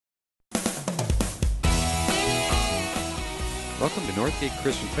Welcome to Northgate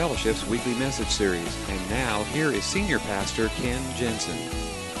Christian Fellowship's weekly message series. And now, here is Senior Pastor Ken Jensen.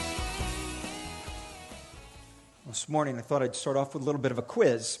 This morning, I thought I'd start off with a little bit of a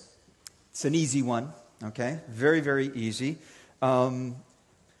quiz. It's an easy one, okay? Very, very easy. I'm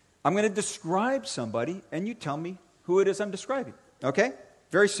going to describe somebody, and you tell me who it is I'm describing, okay?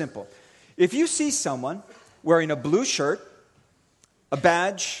 Very simple. If you see someone wearing a blue shirt, a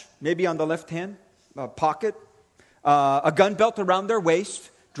badge, maybe on the left hand pocket, a gun belt around their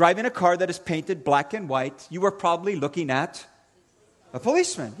waist, driving a car that is painted black and white, you are probably looking at a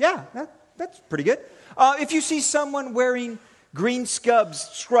policeman. Yeah, that's pretty good. If you see someone wearing green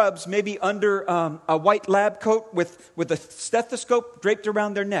scrubs, maybe under a white lab coat with a stethoscope draped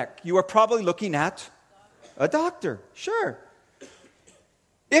around their neck, you are probably looking at a doctor. Sure.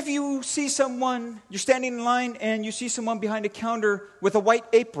 If you see someone, you're standing in line and you see someone behind a counter with a white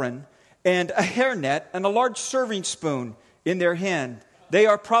apron and a hairnet and a large serving spoon in their hand, they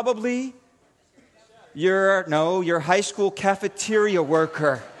are probably your high school cafeteria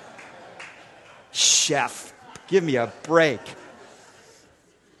worker. Chef, give me a break.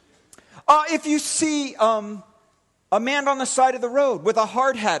 If you see a man on the side of the road with a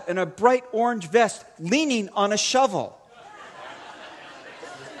hard hat and a bright orange vest leaning on a shovel,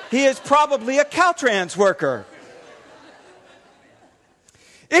 he is probably a Caltrans worker.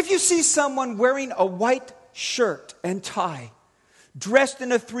 If you see someone wearing a white shirt and tie, dressed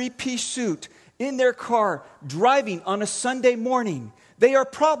in a three-piece suit, in their car, driving on a Sunday morning, they are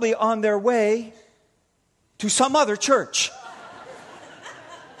probably on their way to some other church.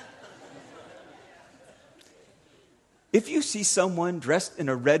 If you see someone dressed in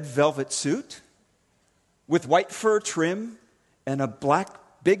a red velvet suit with white fur trim and a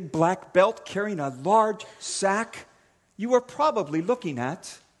big black belt carrying a large sack, you are probably looking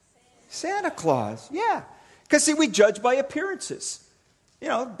at Santa Claus. Yeah. Because, see, we judge by appearances. You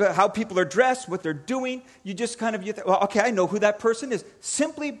know, how people are dressed, what they're doing. You just kind of, okay, I know who that person is,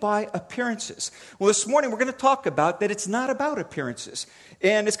 simply by appearances. Well, this morning we're going to talk about that it's not about appearances.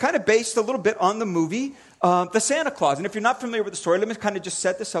 And it's kind of based a little bit on the movie, The Santa Claus. And if you're not familiar with the story, let me kind of just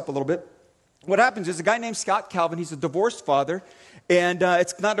set this up a little bit. What happens is a guy named Scott Calvin, he's a divorced father, and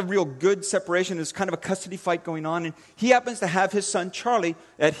it's not a real good separation. There's kind of a custody fight going on, and he happens to have his son Charlie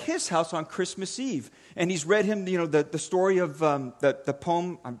at his house on Christmas Eve. And he's read him, the story of the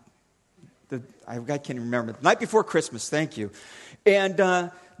poem, I can't even remember, Night Before Christmas, thank you.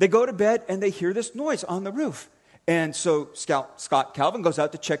 And they go to bed, and they hear this noise on the roof. And so Scott Calvin goes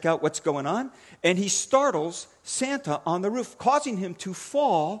out to check out what's going on, and he startles Santa on the roof, causing him to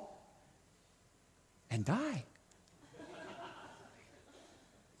fall and die.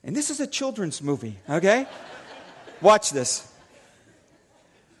 And this is a children's movie, okay? Watch this.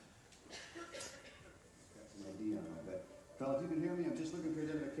 Fellas, you can hear me? I'm just looking for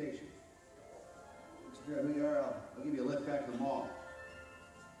identification. Figure out who you are, I'll give you a lift back to the mall.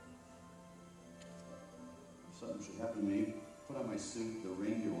 If something should happen to me, put on my suit, the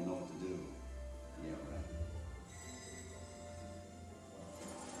reindeer will know what to do. Yeah, right.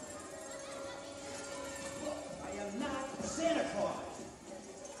 I am not Santa Claus.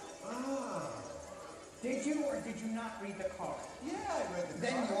 Did you or did you not read the card? Yeah, I read the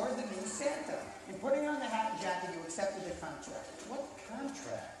Then card. you're the new Santa. In putting on the hat and jacket, you accepted the contract. What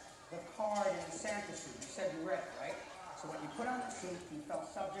contract? The card and the Santa suit. You said you read it, right? So when you put on the suit, you felt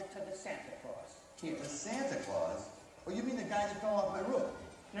subject to the Santa Claus. The Santa Claus? Oh, you mean the guy that fell off my roof?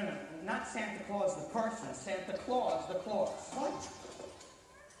 No, not Santa Claus the person. Santa Claus the clause. What?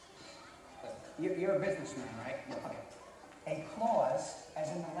 You're a businessman, right? Okay. A clause, as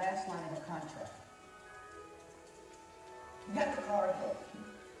in the last line of a contract. You got the card?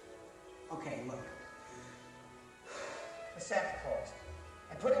 Okay, look. The Santa Claus.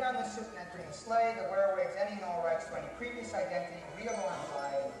 And putting on the suit and entering the sleigh, the wearer waives any and all rights to any previous identity, real or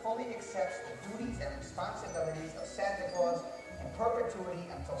implied, and fully accepts the duties and responsibilities of Santa Claus in perpetuity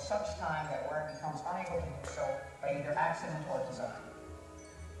until such time that wearer becomes unable to do so by either accident or design.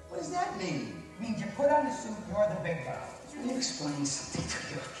 What does that mean? It means you put on the suit, you're the big guy. Let me explain something to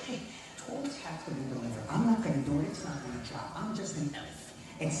you, okay? Toys have to be delivered. I'm not going to do it. It's not my job. I'm just an elf.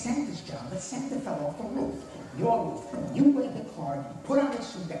 It's Santa's job, but Santa fell off the roof. Your roof. You read the card, you put on the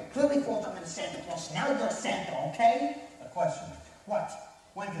suit that clearly falls under the Santa Claus. Now you're Santa, okay? A question. What?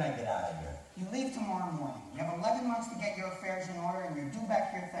 When can I get out of here? You leave tomorrow morning. You have 11 months to get your affairs in order, and you're due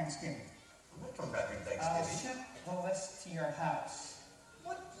back here Thanksgiving. I'm not coming back here Thanksgiving. Ship the list to your house.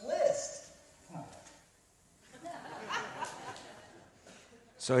 What list? Come on.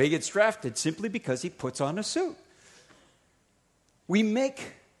 So he gets drafted simply because he puts on a suit. We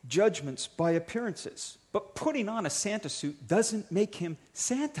make judgments by appearances. But putting on a Santa suit doesn't make him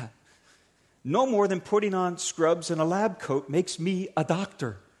Santa. No more than putting on scrubs and a lab coat makes me a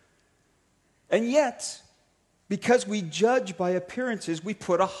doctor. And yet, because we judge by appearances, we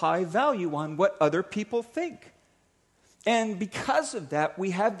put a high value on what other people think. And because of that,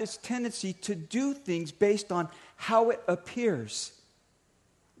 we have this tendency to do things based on how it appears.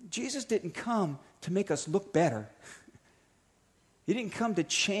 Jesus didn't come to make us look better. He didn't come to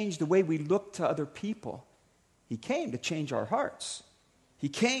change the way we look to other people. He came to change our hearts. He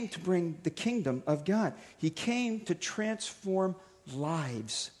came to bring the kingdom of God. He came to transform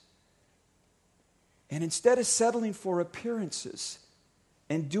lives. And instead of settling for appearances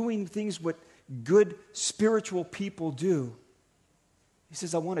and doing things what good spiritual people do, he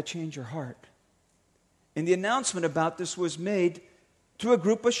says, I want to change your heart. And the announcement about this was made to a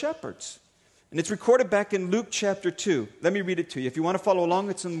group of shepherds. And it's recorded back in Luke chapter 2. Let me read it to you. If you want to follow along,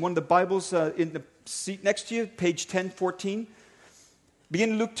 it's in one of the Bibles in the seat next to you, page 1014.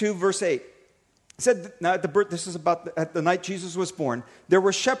 Begin in Luke 2, verse 8. It said, now at the birth, this is about at the night Jesus was born, there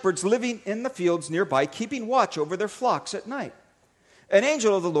were shepherds living in the fields nearby, keeping watch over their flocks at night. An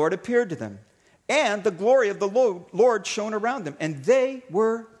angel of the Lord appeared to them, and the glory of the Lord shone around them, and they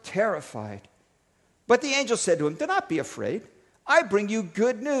were terrified. But the angel said to him, do not be afraid. I bring you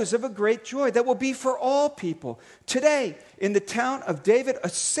good news of a great joy that will be for all people. Today, in the town of David, a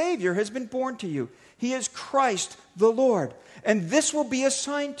Savior has been born to you. He is Christ the Lord. And this will be a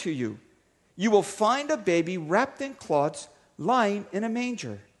sign to you. You will find a baby wrapped in cloths, lying in a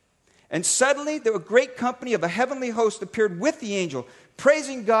manger. And suddenly, a great company of a heavenly host appeared with the angel,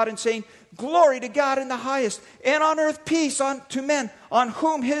 praising God and saying, Glory to God in the highest, and on earth peace to men on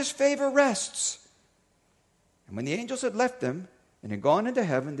whom his favor rests. And when the angels had left them and had gone into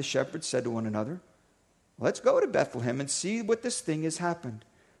heaven, the shepherds said to one another, let's go to Bethlehem and see what this thing has happened,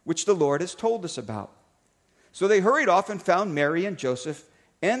 which the Lord has told us about. So they hurried off and found Mary and Joseph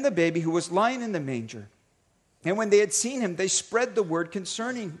and the baby who was lying in the manger. And when they had seen him, they spread the word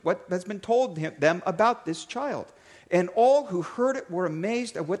concerning what has been told them about this child. And all who heard it were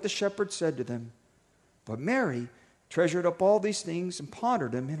amazed at what the shepherds said to them. But Mary treasured up all these things and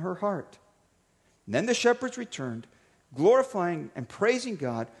pondered them in her heart. And then the shepherds returned, glorifying and praising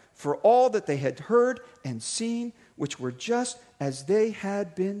God for all that they had heard and seen, which were just as they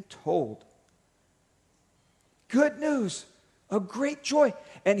had been told. Good news, a great joy.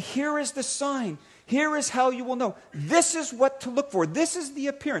 And here is the sign. Here is how you will know. This is what to look for. This is the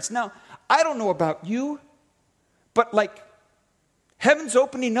appearance. Now, I don't know about you, but like heaven's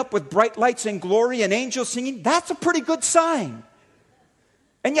opening up with bright lights and glory and angels singing, that's a pretty good sign.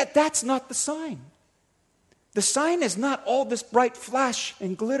 And yet that's not the sign. The sign is not all this bright flash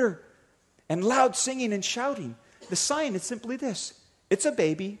and glitter and loud singing and shouting. The sign is simply this. It's a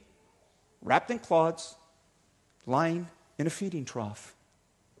baby wrapped in cloths, lying in a feeding trough.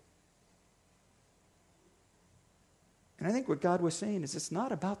 And I think what God was saying is it's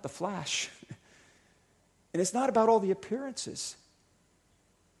not about the flash. And it's not about all the appearances.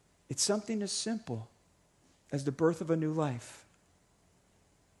 It's something as simple as the birth of a new life.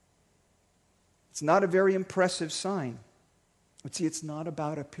 It's not a very impressive sign. But see, it's not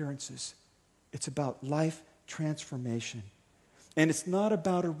about appearances. It's about life transformation. And it's not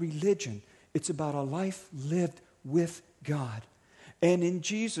about a religion. It's about a life lived with God. And in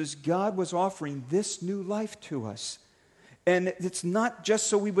Jesus, God was offering this new life to us. And it's not just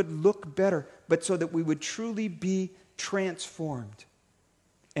so we would look better, but so that we would truly be transformed.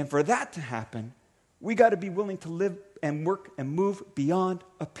 And for that to happen, we got to be willing to live and work and move beyond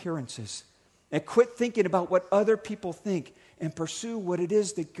appearances. And quit thinking about what other people think and pursue what it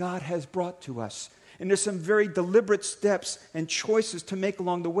is that God has brought to us. And there's some very deliberate steps and choices to make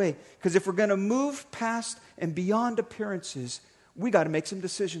along the way. Because if we're going to move past and beyond appearances, we got to make some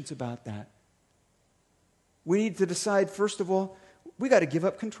decisions about that. We need to decide, first of all, we got to give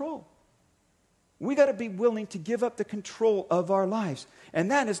up control. We got to be willing to give up the control of our lives.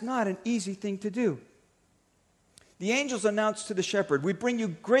 And that is not an easy thing to do. The angels announced to the shepherd, we bring you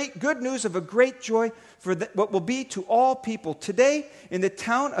good news of a great joy for what will be to all people. Today, in the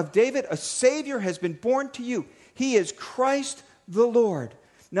town of David, a Savior has been born to you. He is Christ the Lord.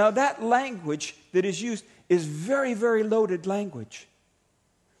 Now, that language that is used is very, very loaded language.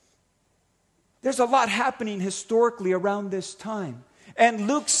 There's a lot happening historically around this time. And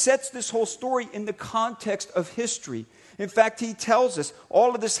Luke sets this whole story in the context of history. In fact, he tells us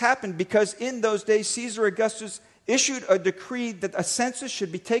all of this happened because in those days, Caesar Augustus issued a decree that a census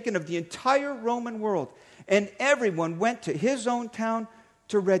should be taken of the entire Roman world. And everyone went to his own town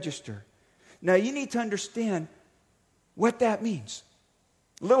to register. Now, you need to understand what that means.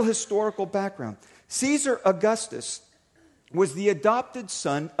 A little historical background. Caesar Augustus was the adopted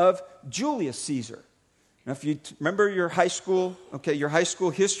son of Julius Caesar. Now, if you remember your high school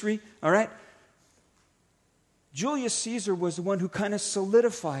history, all right? Julius Caesar was the one who kind of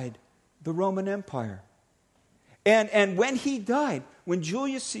solidified the Roman Empire. And when he died, when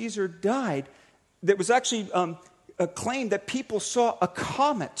Julius Caesar died, there was actually a claim that people saw a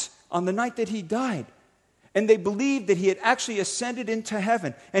comet on the night that he died. And they believed that he had actually ascended into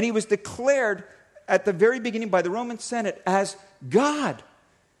heaven. And he was declared at the very beginning by the Roman Senate as God.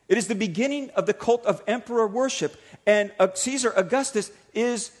 It is the beginning of the cult of emperor worship. And Caesar Augustus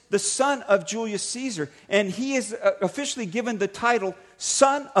is the son of Julius Caesar. And he is officially given the title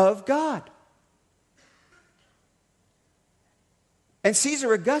Son of God. And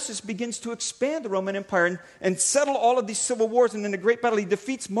Caesar Augustus begins to expand the Roman Empire and settle all of these civil wars. And in the great battle, he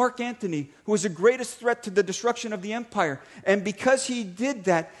defeats Mark Antony, who was the greatest threat to the destruction of the empire. And because he did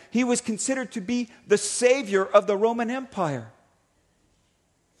that, he was considered to be the savior of the Roman Empire.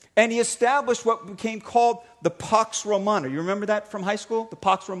 And he established what became called the Pax Romana. You remember that from high school? The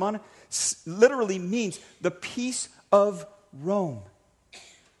Pax Romana literally means the peace of Rome.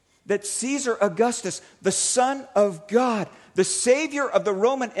 That Caesar Augustus, the Son of God, the Savior of the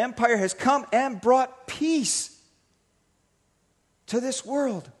Roman Empire, has come and brought peace to this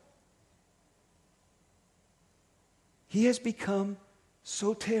world. He has become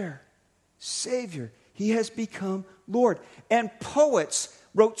Soter, Savior. He has become Lord. And poets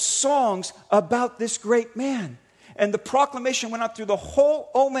wrote songs about this great man. And the proclamation went out through the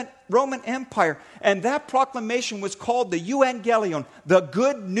whole Roman Empire. And that proclamation was called the Evangelion, the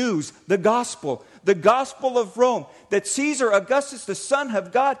good news, the gospel of Rome. That Caesar Augustus, the Son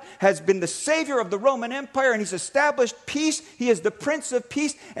of God, has been the Savior of the Roman Empire, and he's established peace. He is the Prince of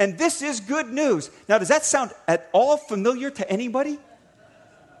Peace, and this is good news. Now, does that sound at all familiar to anybody?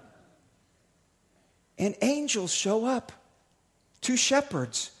 And angels show up, 2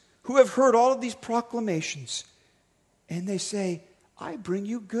 shepherds who have heard all of these proclamations. And they say, I bring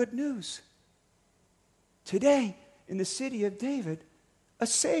you good news. Today, in the city of David, a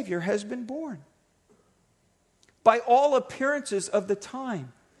Savior has been born. By all appearances of the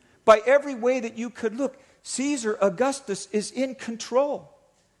time, by every way that you could look, Caesar Augustus is in control.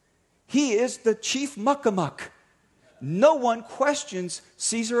 He is the chief muckamuck. No one questions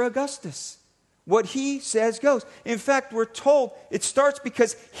Caesar Augustus. What he says goes. In fact, we're told it starts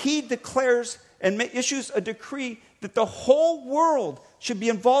because he declares and issues a decree that the whole world should be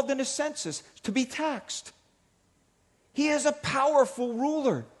involved in a census to be taxed. He is a powerful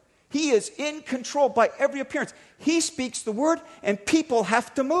ruler. He is in control by every appearance. He speaks the word and people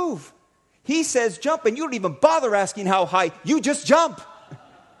have to move. He says jump and you don't even bother asking how high. You just jump.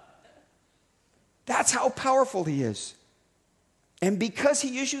 That's how powerful he is. And because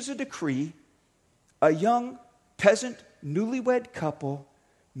he issues a decree, a young peasant newlywed couple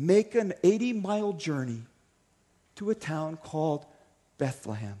make an 80-mile journey to a town called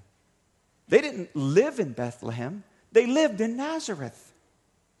Bethlehem. They didn't live in Bethlehem. They lived in Nazareth.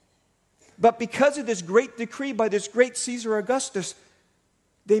 But because of this great decree by this great Caesar Augustus,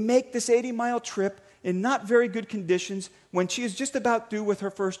 they make this 80-mile trip in not very good conditions when she is just about due with her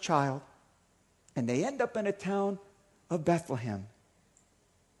first child. And they end up in a town of Bethlehem.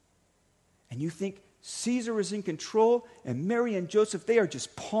 And you think Caesar is in control and Mary and Joseph, they are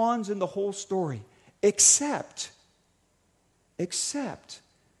just pawns in the whole story. Except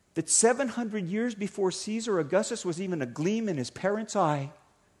that 700 years before Caesar Augustus was even a gleam in his parents' eye,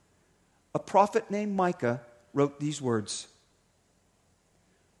 a prophet named Micah wrote these words.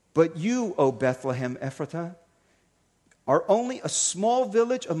 But you, O Bethlehem Ephratah, are only a small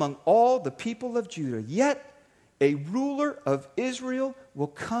village among all the people of Judah. Yet a ruler of Israel will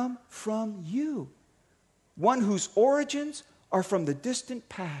come from you, one whose origins are from the distant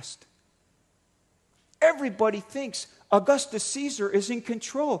past. Everybody thinks Augustus Caesar is in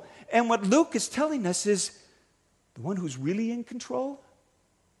control. And what Luke is telling us is the one who's really in control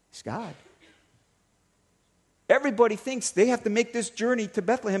is God. Everybody thinks they have to make this journey to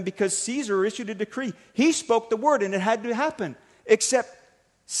Bethlehem because Caesar issued a decree. He spoke the word and it had to happen. Except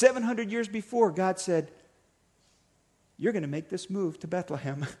 700 years before, God said, you're going to make this move to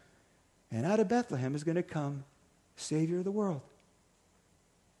Bethlehem. And out of Bethlehem is going to come Savior of the world.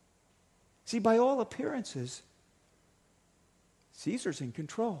 See, by all appearances, Caesar's in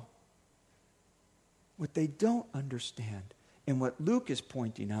control. What they don't understand, and what Luke is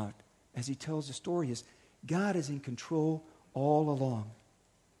pointing out as he tells the story, is God is in control all along.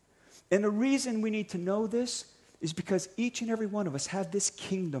 And the reason we need to know this is because each and every one of us have this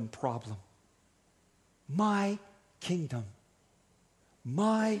kingdom problem. My kingdom,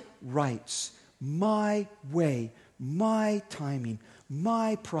 my rights, my way, my timing,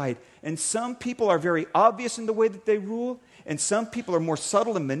 my pride. And some people are very obvious in the way that they rule, and some people are more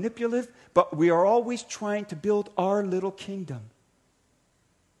subtle and manipulative, but we are always trying to build our little kingdom.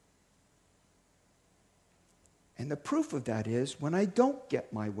 And the proof of that is when I don't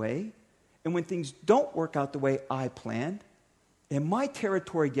get my way, and when things don't work out the way I planned, and my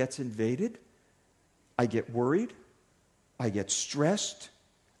territory gets invaded, I get worried, I get stressed,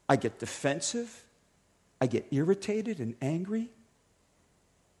 I get defensive, I get irritated and angry.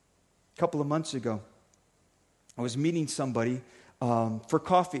 A couple of months ago, I was meeting somebody for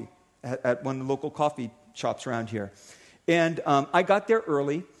coffee at one of the local coffee shops around here. And I got there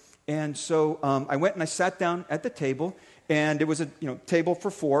early, and so I went and I sat down at the table, and it was a table for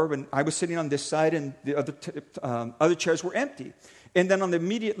four, and I was sitting on this side, and the other chairs were empty. And then on the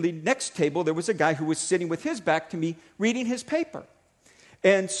immediately next table, there was a guy who was sitting with his back to me, reading his paper.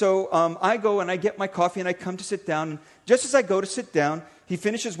 And so I go and I get my coffee, and I come to sit down. And just as I go to sit down, he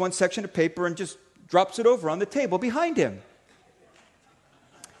finishes one section of paper and just drops it over on the table behind him.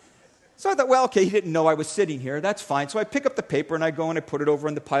 So I thought, well, okay, he didn't know I was sitting here. That's fine. So I pick up the paper, and I go and I put it over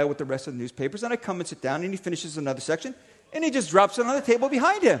in the pile with the rest of the newspapers. And I come and sit down, and he finishes another section, and he just drops it on the table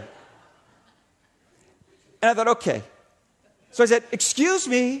behind him. And I thought, okay. So I said, excuse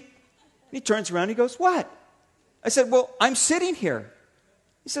me. And he turns around and he goes, what? I said, well, I'm sitting here.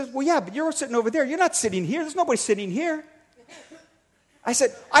 He says, well, yeah, but you're sitting over there. You're not sitting here. There's nobody sitting here. I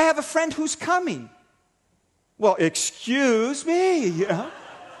said, I have a friend who's coming. Well, excuse me.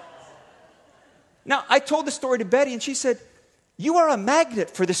 Now, I told the story to Betty, and she said, you are a magnet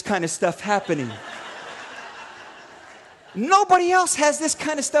for this kind of stuff happening. Nobody else has this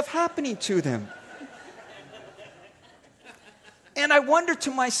kind of stuff happening to them. And I wonder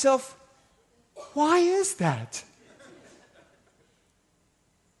to myself, why is that?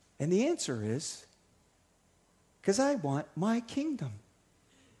 And the answer is, because I want my kingdom.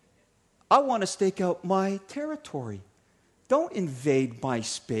 I want to stake out my territory. Don't invade my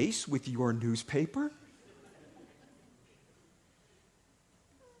space with your newspaper.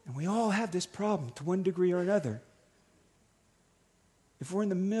 And we all have this problem to one degree or another. If we're in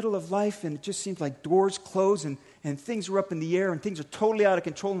the middle of life and it just seems like doors close and things are up in the air and things are totally out of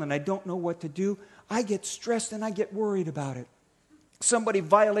control and I don't know what to do, I get stressed and I get worried about it. Somebody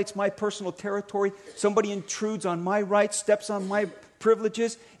violates my personal territory, somebody intrudes on my rights, steps on my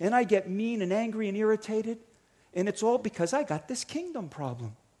privileges, and I get mean and angry and irritated. And it's all because I got this kingdom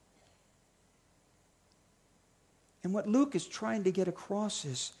problem. And what Luke is trying to get across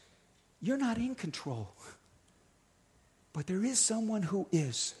is, you're not in control. But there is someone who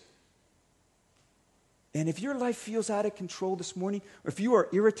is. And if your life feels out of control this morning, or if you are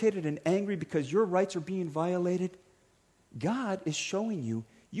irritated and angry because your rights are being violated, God is showing you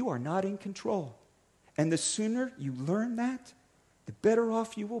you are not in control. And the sooner you learn that, the better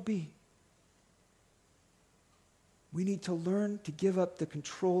off you will be. We need to learn to give up the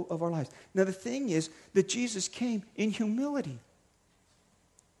control of our lives. Now, the thing is that Jesus came in humility.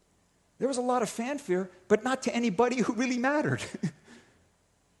 There was a lot of fanfare, but not to anybody who really mattered.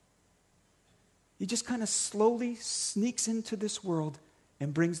 He just kind of slowly sneaks into this world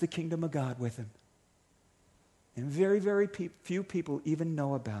and brings the kingdom of God with him. And very, very few people even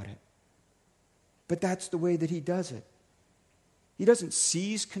know about it. But that's the way that he does it. He doesn't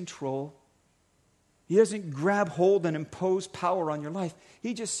seize control. He doesn't grab hold and impose power on your life.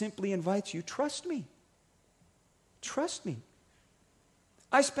 He just simply invites you, trust me. Trust me.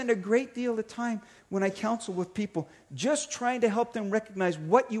 I spend a great deal of time when I counsel with people just trying to help them recognize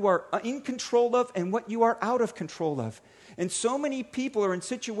what you are in control of and what you are out of control of. And so many people are in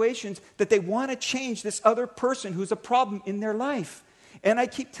situations that they want to change this other person who's a problem in their life. And I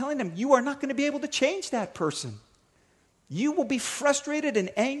keep telling them, you are not going to be able to change that person. You will be frustrated and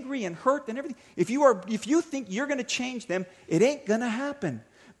angry and hurt and everything. If you think you're going to change them, it ain't going to happen.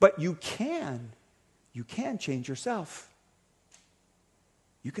 But you can change yourself.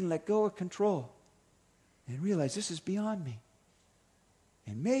 You can let go of control and realize this is beyond me.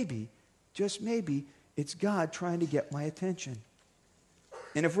 And maybe, just maybe, it's God trying to get my attention.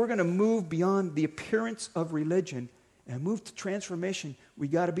 And if we're going to move beyond the appearance of religion and move to transformation, we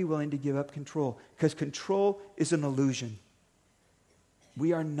got to be willing to give up control, because control is an illusion.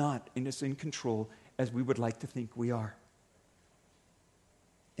 We are not in control as we would like to think we are.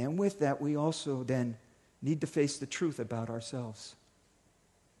 And with that, we also then need to face the truth about ourselves.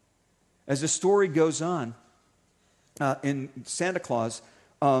 As the story goes on in Santa Claus,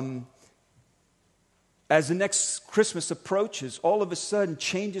 as the next Christmas approaches, all of a sudden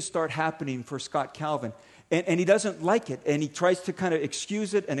changes start happening for Scott Calvin. and he doesn't like it, and he tries to kind of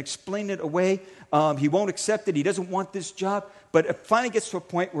excuse it and explain it away. He won't accept it. He doesn't want this job. But it finally gets to a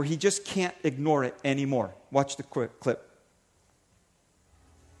point where he just can't ignore it anymore. Watch the quick clip.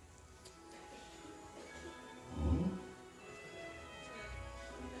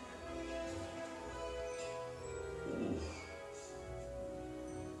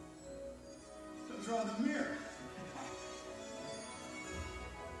 Something's wrong with the mirror.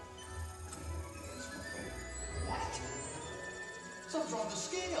 What? Something's wrong with the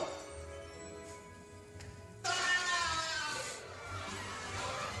scale.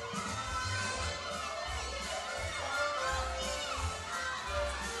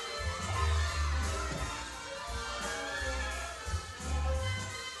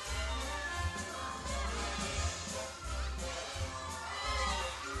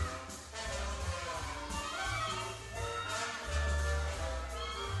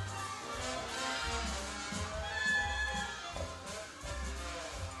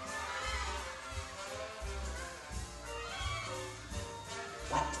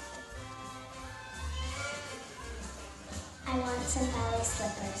 I want some ballet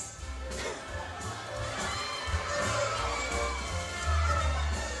slippers.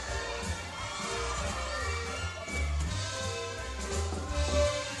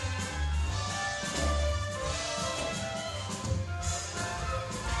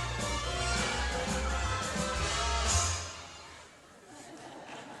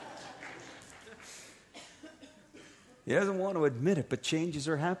 He doesn't want to admit it, but changes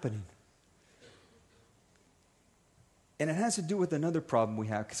are happening. And it has to do with another problem we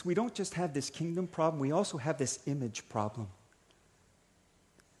have, because we don't just have this kingdom problem, we also have this image problem.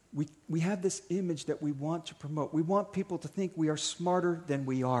 We have this image that we want to promote. We want people to think we are smarter than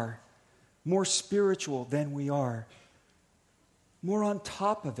we are, more spiritual than we are, more on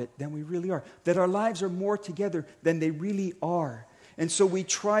top of it than we really are, that our lives are more together than they really are. And so we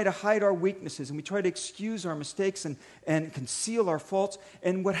try to hide our weaknesses, and we try to excuse our mistakes and conceal our faults.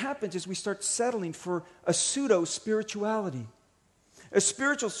 And what happens is we start settling for a pseudo-spirituality. A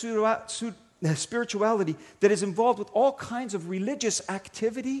spirituality that is involved with all kinds of religious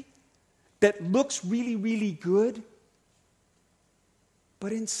activity that looks really, really good,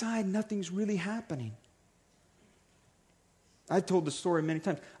 but inside nothing's really happening. I've told the story many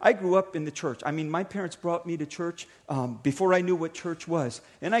times. I grew up in the church. I mean, my parents brought me to church before I knew what church was.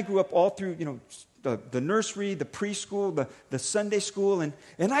 And I grew up all through, the nursery, the preschool, the Sunday school.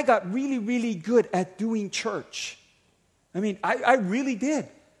 And I got really, really good at doing church. I mean, I really did.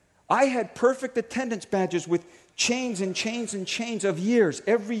 I had perfect attendance badges with chains and chains and chains of years.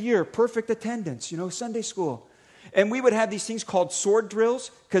 Every year, perfect attendance, Sunday school. And we would have these things called sword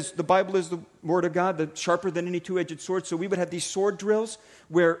drills, because the Bible is the Word of God, the sharper than any two-edged sword. So we would have these sword drills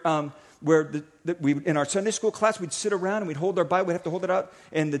where we in our Sunday school class, we'd sit around and we'd hold our Bible, we'd have to hold it out,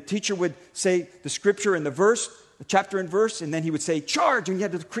 and the teacher would say the scripture and the verse, the chapter and verse, and then he would say, charge, and you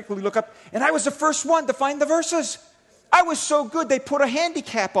had to quickly look up. And I was the first one to find the verses. I was so good, they put a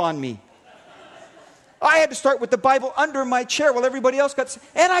handicap on me. I had to start with the Bible under my chair while everybody else got,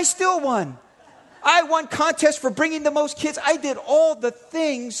 and I still won. I won contests for bringing the most kids. I did all the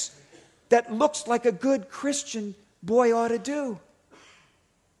things that looks like a good Christian boy ought to do.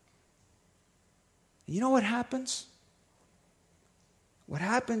 You know what happens? What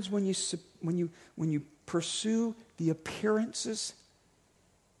happens when you pursue the appearances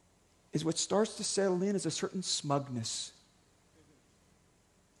is what starts to settle in is a certain smugness.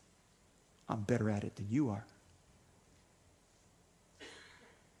 I'm better at it than you are.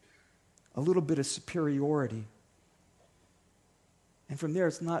 A little bit of superiority. And from there,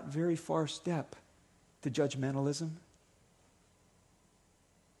 it's not very far step to judgmentalism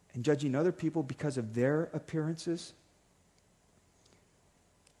and judging other people because of their appearances.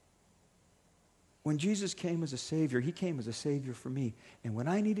 When Jesus came as a Savior, He came as a Savior for me. And when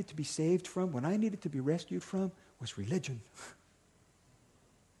I needed to be saved from, when I needed to be rescued from, was religion.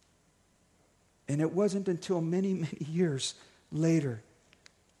 And it wasn't until many, many years later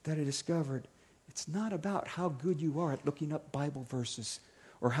that I discovered it's not about how good you are at looking up Bible verses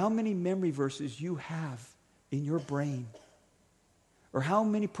or how many memory verses you have in your brain or how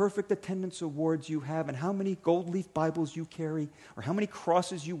many perfect attendance awards you have and how many gold leaf Bibles you carry or how many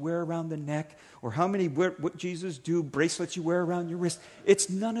crosses you wear around the neck or how many what Jesus do bracelets you wear around your wrist. It's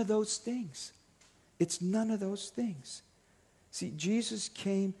none of those things. It's none of those things. See, Jesus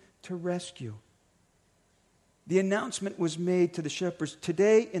came to rescue. The announcement was made to the shepherds,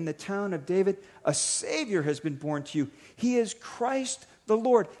 today in the town of David, a Savior has been born to you. He is Christ the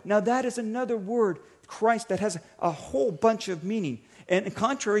Lord. Now that is another word, Christ, that has a whole bunch of meaning. And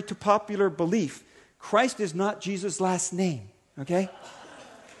contrary to popular belief, Christ is not Jesus' last name, okay?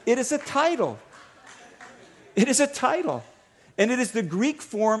 It is a title. It is a title. And it is the Greek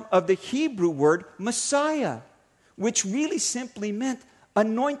form of the Hebrew word Messiah, which really simply meant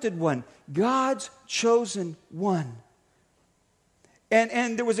anointed one, God's chosen one.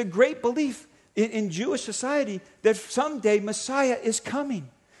 And there was a great belief in Jewish society that someday Messiah is coming.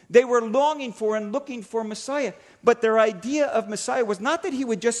 They were longing for and looking for Messiah. But their idea of Messiah was not that he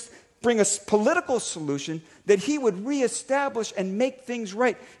would just bring a political solution, that he would reestablish and make things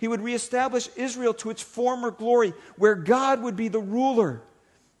right. He would reestablish Israel to its former glory, where God would be the ruler,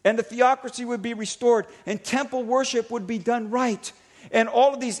 and the theocracy would be restored, and temple worship would be done right, and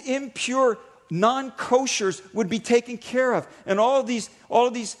all of these impure non-koshers would be taken care of, and all of these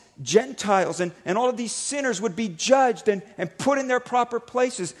Gentiles and all of these sinners would be judged and put in their proper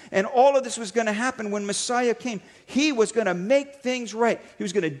places. And all of this was going to happen when Messiah came. He was going to make things right. He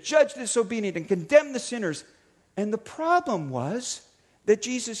was going to judge the disobedient and condemn the sinners. And the problem was that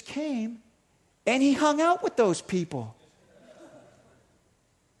Jesus came and he hung out with those people.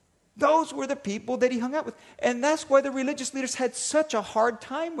 Those were the people that he hung out with. And that's why the religious leaders had such a hard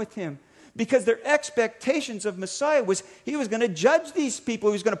time with him. Because their expectations of Messiah was he was going to judge these people.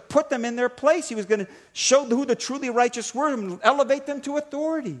 He was going to put them in their place. He was going to show who the truly righteous were and elevate them to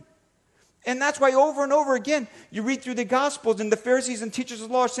authority. And that's why over and over again, you read through the Gospels and the Pharisees and teachers of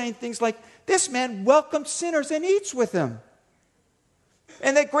the law are saying things like, this man welcomes sinners and eats with them.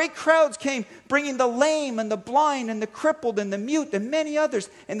 And that great crowds came bringing the lame and the blind and the crippled and the mute and many others.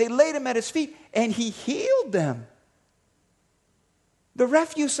 And they laid him at his feet and he healed them. The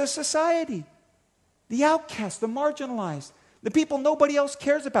refuse of society, the outcast, the marginalized, the people nobody else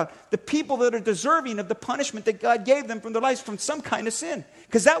cares about, the people that are deserving of the punishment that God gave them from their lives from some kind of sin,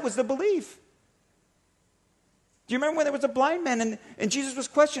 because that was the belief. Do you remember when there was a blind man and Jesus was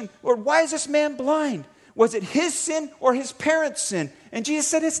questioned, Lord, why is this man blind? Was it his sin or his parents' sin? And Jesus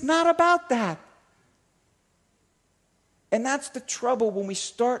said, it's not about that. And that's the trouble when we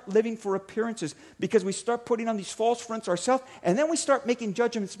start living for appearances, because we start putting on these false fronts ourselves, and then we start making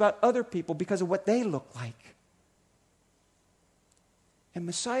judgments about other people because of what they look like. And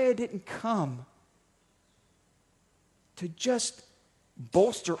Messiah didn't come to just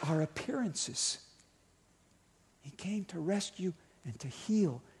bolster our appearances. He came to rescue and to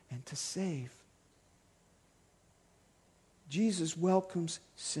heal and to save. Jesus welcomes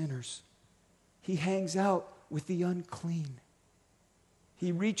sinners. He hangs out with the unclean.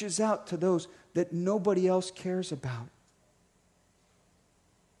 He reaches out to those that nobody else cares about.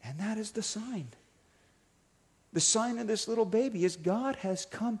 And that is the sign. The sign of this little baby is God has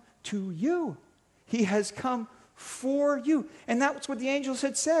come to you. He has come for you. And that's what the angels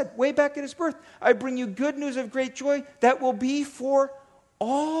had said way back at his birth. I bring you good news of great joy that will be for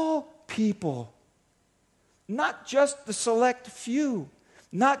all people. Not just the select few.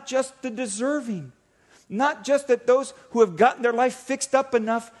 Not just the deserving. Not just that those who have gotten their life fixed up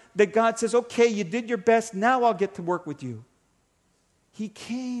enough that God says, okay, you did your best, now I'll get to work with you. He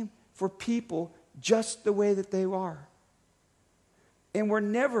came for people just the way that they are. And we're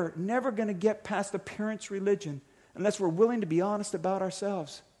never going to get past appearance religion unless we're willing to be honest about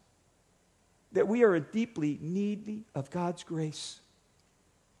ourselves. That we are deeply needy of God's grace.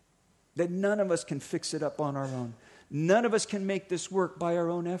 That none of us can fix it up on our own. None of us can make this work by our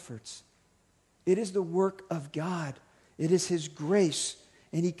own efforts. It is the work of God. It is his grace.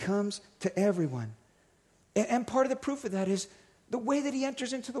 And he comes to everyone. And part of the proof of that is the way that he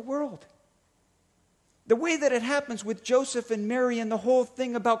enters into the world. The way that it happens with Joseph and Mary and the whole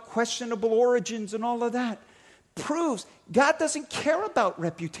thing about questionable origins and all of that proves God doesn't care about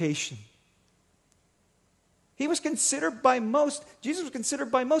reputation. He was considered by most, Jesus was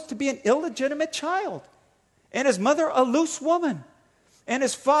considered by most to be an illegitimate child. And his mother, a loose woman. And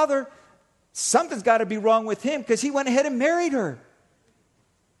his father, something's got to be wrong with him because he went ahead and married her.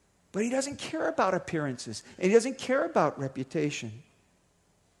 But he doesn't care about appearances. And he doesn't care about reputation.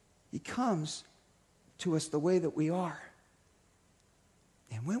 He comes to us the way that we are.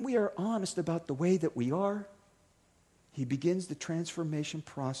 And when we are honest about the way that we are, he begins the transformation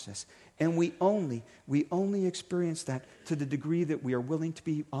process. And we only experience that to the degree that we are willing to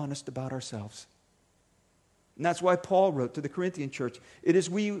be honest about ourselves. And that's why Paul wrote to the Corinthian church, it is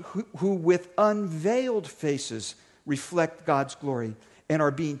we who with unveiled faces reflect God's glory and are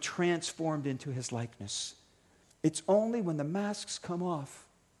being transformed into his likeness. It's only when the masks come off.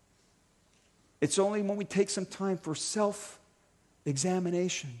 It's only when we take some time for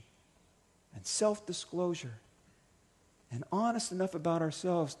self-examination and self-disclosure and honest enough about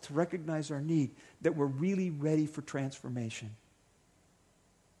ourselves to recognize our need that we're really ready for transformation.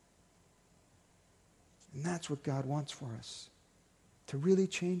 And that's what God wants for us, to really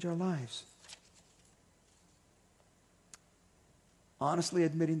change our lives. Honestly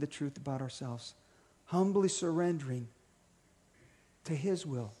admitting the truth about ourselves, humbly surrendering to His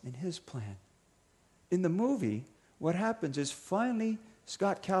will and His plan. In the movie, what happens is finally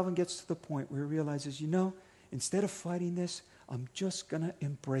Scott Calvin gets to the point where he realizes, instead of fighting this, I'm just going to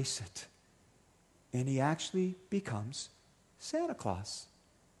embrace it. And he actually becomes Santa Claus.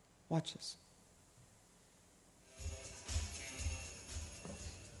 Watch this.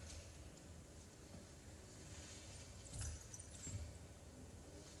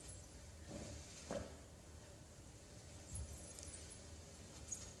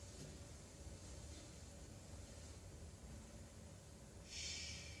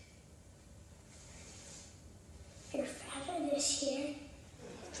 You're fatter this year.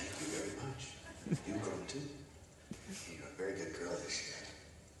 Thank you very much. You've grown too. You're a very good girl this year.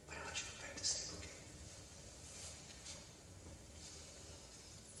 Why don't you go back to sleep, okay?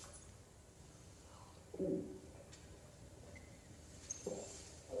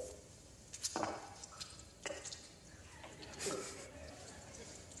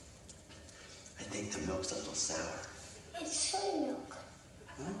 I think the milk's a little sour. It's soy milk.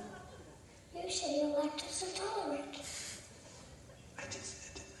 Huh? You said you're lactose intolerant. I did say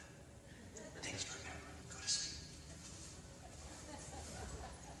that, didn't I? Thanks for remembering. Go to sleep.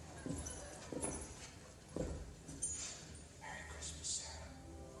 Merry Christmas, Sarah.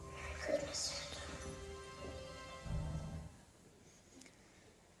 Merry Christmas, Santa.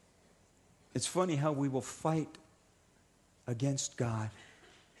 It's funny how we will fight against God.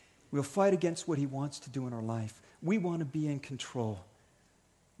 We'll fight against what He wants to do in our life. We want to be in control.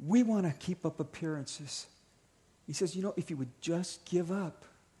 We want to keep up appearances. He says, if you would just give up,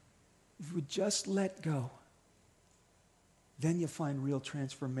 if you would just let go, then you'll find real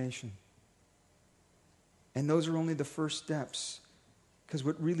transformation. And those are only the first steps. Because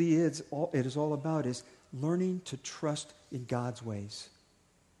what really it is all about is learning to trust in God's ways.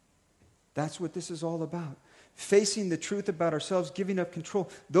 That's what this is all about. Facing the truth about ourselves, giving up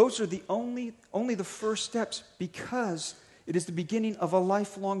control. Those are the only the first steps, because it is the beginning of a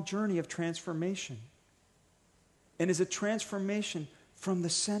lifelong journey of transformation. And is a transformation from the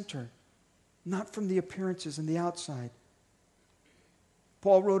center, not from the appearances and the outside.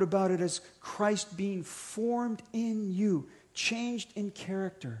 Paul wrote about it as Christ being formed in you, changed in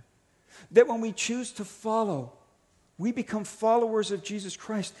character. That when we choose to follow, we become followers of Jesus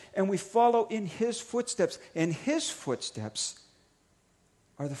Christ, and we follow in His footsteps. And His footsteps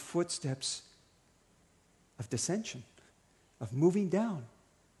are the footsteps of dissension, of moving down,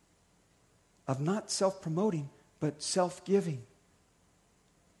 of not self-promoting, but self-giving.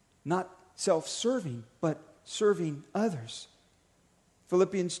 Not self-serving, but serving others.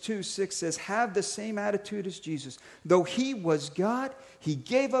 Philippians 2:6 says, have the same attitude as Jesus. Though He was God, He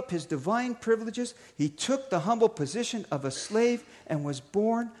gave up His divine privileges. He took the humble position of a slave and was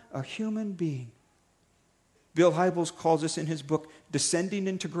born a human being. Bill Hybels calls this in his book, Descending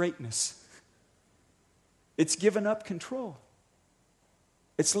into Greatness. It's giving up control.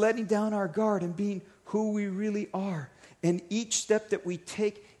 It's letting down our guard and being who we really are. And each step that we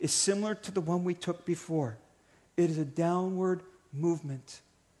take is similar to the one we took before. It is a downward movement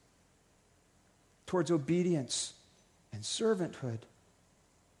towards obedience and servanthood.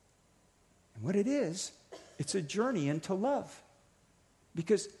 And what it is, it's a journey into love.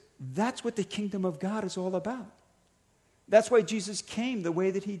 Because that's what the kingdom of God is all about. That's why Jesus came the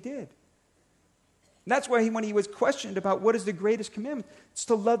way that He did. That's why when He was questioned about what is the greatest commandment, it's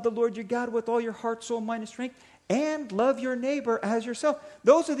to love the Lord your God with all your heart, soul, mind, and strength, and love your neighbor as yourself.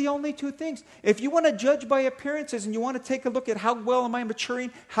 Those are the only two things. If you want to judge by appearances and you want to take a look at how well am I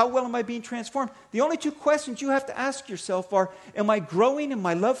maturing, how well am I being transformed, the only two questions you have to ask yourself are, am I growing in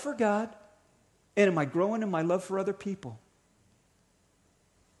my love for God, and am I growing in my love for other people?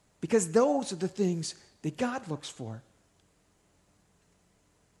 Because those are the things that God looks for.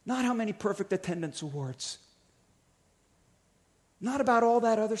 Not how many perfect attendance awards. Not about all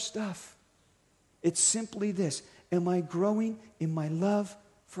that other stuff. It's simply this. Am I growing in my love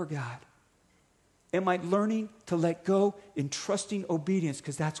for God? Am I learning to let go in trusting obedience?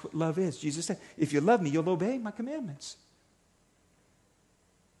 Because that's what love is. Jesus said, if you love me, you'll obey my commandments.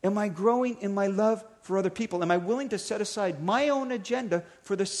 Am I growing in my love for other people? Am I willing to set aside my own agenda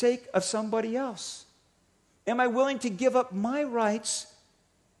for the sake of somebody else? Am I willing to give up my rights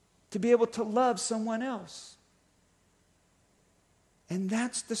to be able to love someone else? And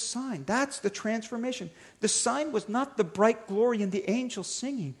that's the sign. That's the transformation. The sign was not the bright glory and the angels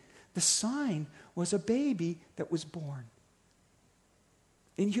singing. The sign was a baby that was born.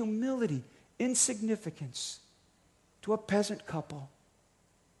 In humility, insignificance to a peasant couple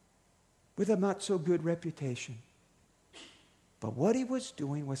with a not-so-good reputation. But what he was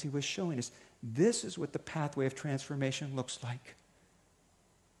doing was he was showing us this is what the pathway of transformation looks like.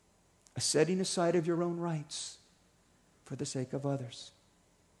 A setting aside of your own rights for the sake of others.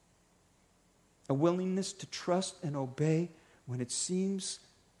 A willingness to trust and obey when it seems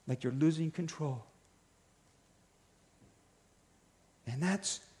like you're losing control. And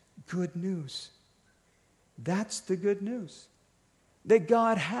that's good news. That's the good news. That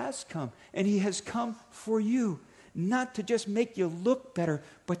God has come, and He has come for you. Not to just make you look better,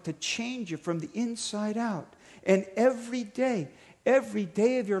 but to change you from the inside out. And every day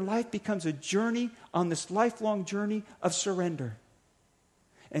of your life becomes a journey on this lifelong journey of surrender.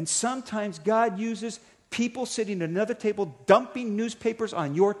 And sometimes God uses people sitting at another table dumping newspapers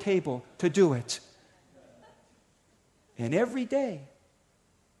on your table to do it. And every day,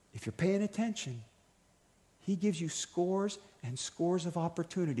 if you're paying attention, He gives you scores and scores of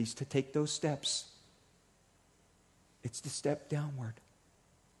opportunities to take those steps. It's the step downward.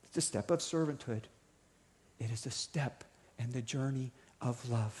 It's the step of servanthood. It is the step and the journey of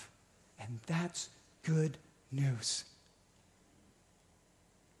love. And that's good news.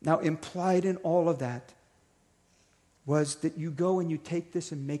 Now, implied in all of that was that you go and you take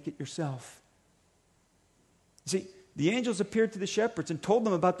this and make it yourself. See, the angels appeared to the shepherds and told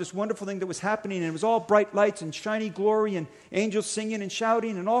them about this wonderful thing that was happening, and it was all bright lights and shiny glory and angels singing and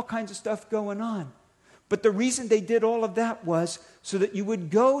shouting and all kinds of stuff going on. But the reason they did all of that was so that you would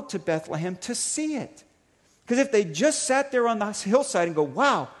go to Bethlehem to see it. Because if they just sat there on the hillside and go,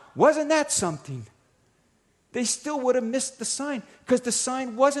 wow, wasn't that something? They still would have missed the sign, because the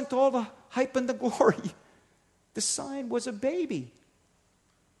sign wasn't all the hype and the glory. The sign was a baby.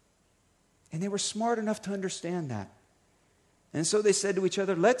 And they were smart enough to understand that. And so they said to each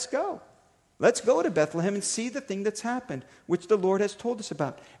other, let's go. Let's go to Bethlehem and see the thing that's happened, which the Lord has told us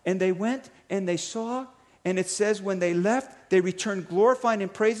about. And they went and they saw, and it says when they left, they returned glorifying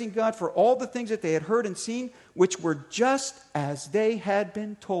and praising God for all the things that they had heard and seen, which were just as they had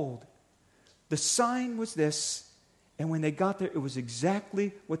been told. The sign was this, and when they got there, it was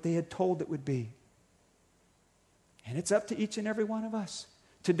exactly what they had told it would be. And it's up to each and every one of us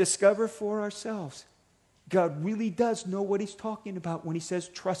to discover for ourselves. God really does know what He's talking about when He says,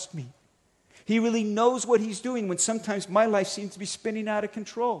 trust me. He really knows what He's doing when sometimes my life seems to be spinning out of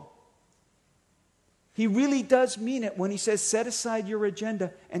control. He really does mean it when He says, set aside your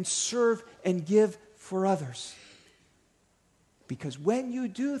agenda and serve and give for others. Because when you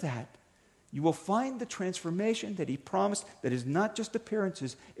do that, you will find the transformation that He promised that is not just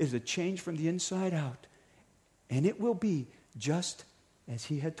appearances, is a change from the inside out. And it will be just as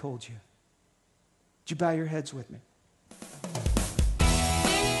He had told you. Would you bow your heads with me?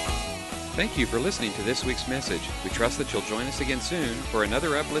 Thank you for listening to this week's message. We trust that you'll join us again soon for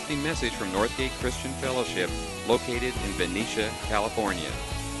another uplifting message from Northgate Christian Fellowship, located in Benicia, California.